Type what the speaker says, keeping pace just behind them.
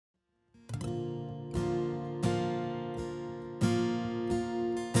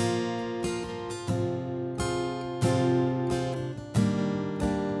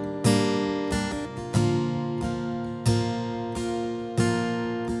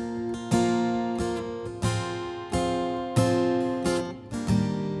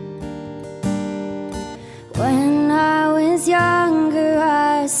younger,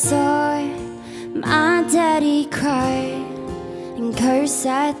 I saw my daddy cry and curse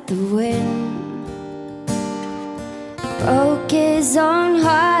at the wind. Broke his own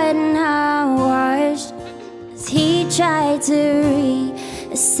heart and I watched as he tried to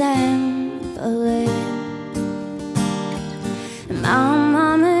reassemble it. My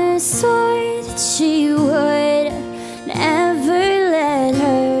mama swore that she would never let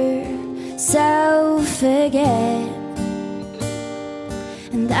herself forget.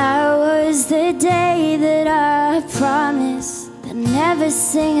 And that was the day that I promised that I'd never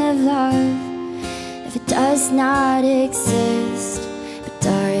sing of love if it does not exist. But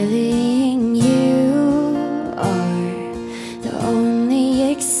darling, you are the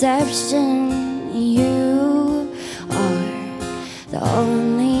only exception. You are the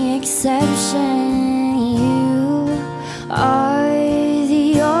only exception. You are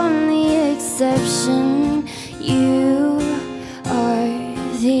the only exception. You are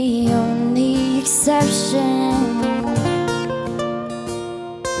the only exception.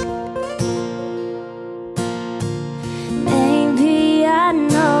 Maybe I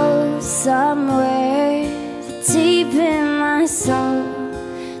know somewhere deep in my soul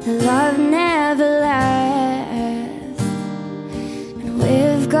that love never lasts, and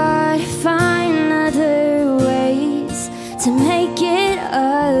we've got to find other ways to make it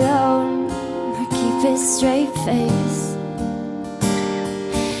alone or keep a straight face.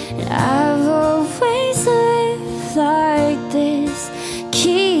 And I've always lived like this,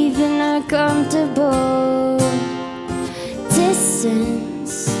 keeping a comfortable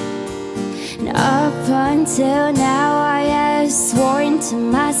distance. And up until now I have sworn to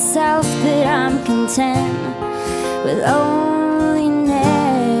myself that I'm content with loneliness,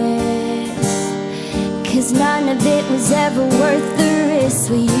 'cause none of it was ever worth the risk.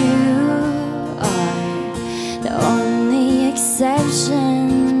 Well, you are the only exception.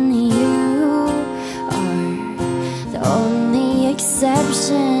 You are the only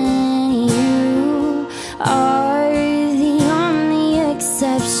exception. You are the only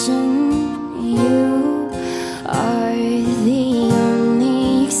exception. You are the only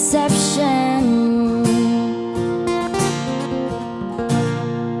exception.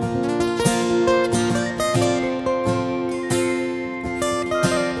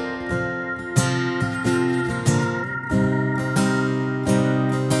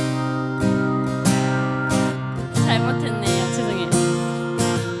 잘못했네요. 죄송해요.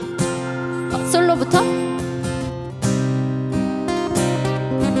 솔로부터?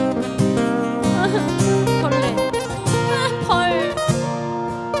 벌레. 벌.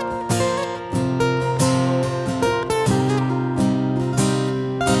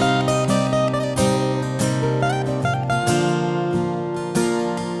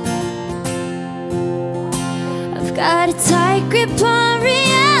 I've got a tight grip on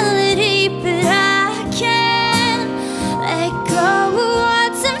reality, but I can't let go of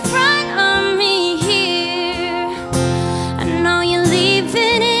what's in front of me here. I know you're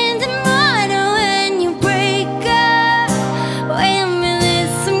leaving in the morning when you break up. Wait a minute,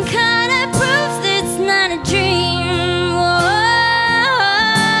 some kind of proof that's not a dream. Whoa.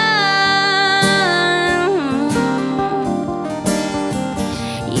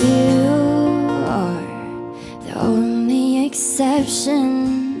 You are the only exception.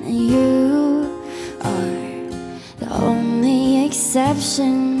 You are the only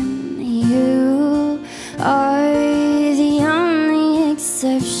exception. You are the only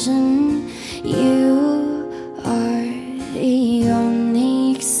exception. You are the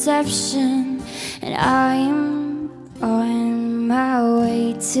only exception. And I'm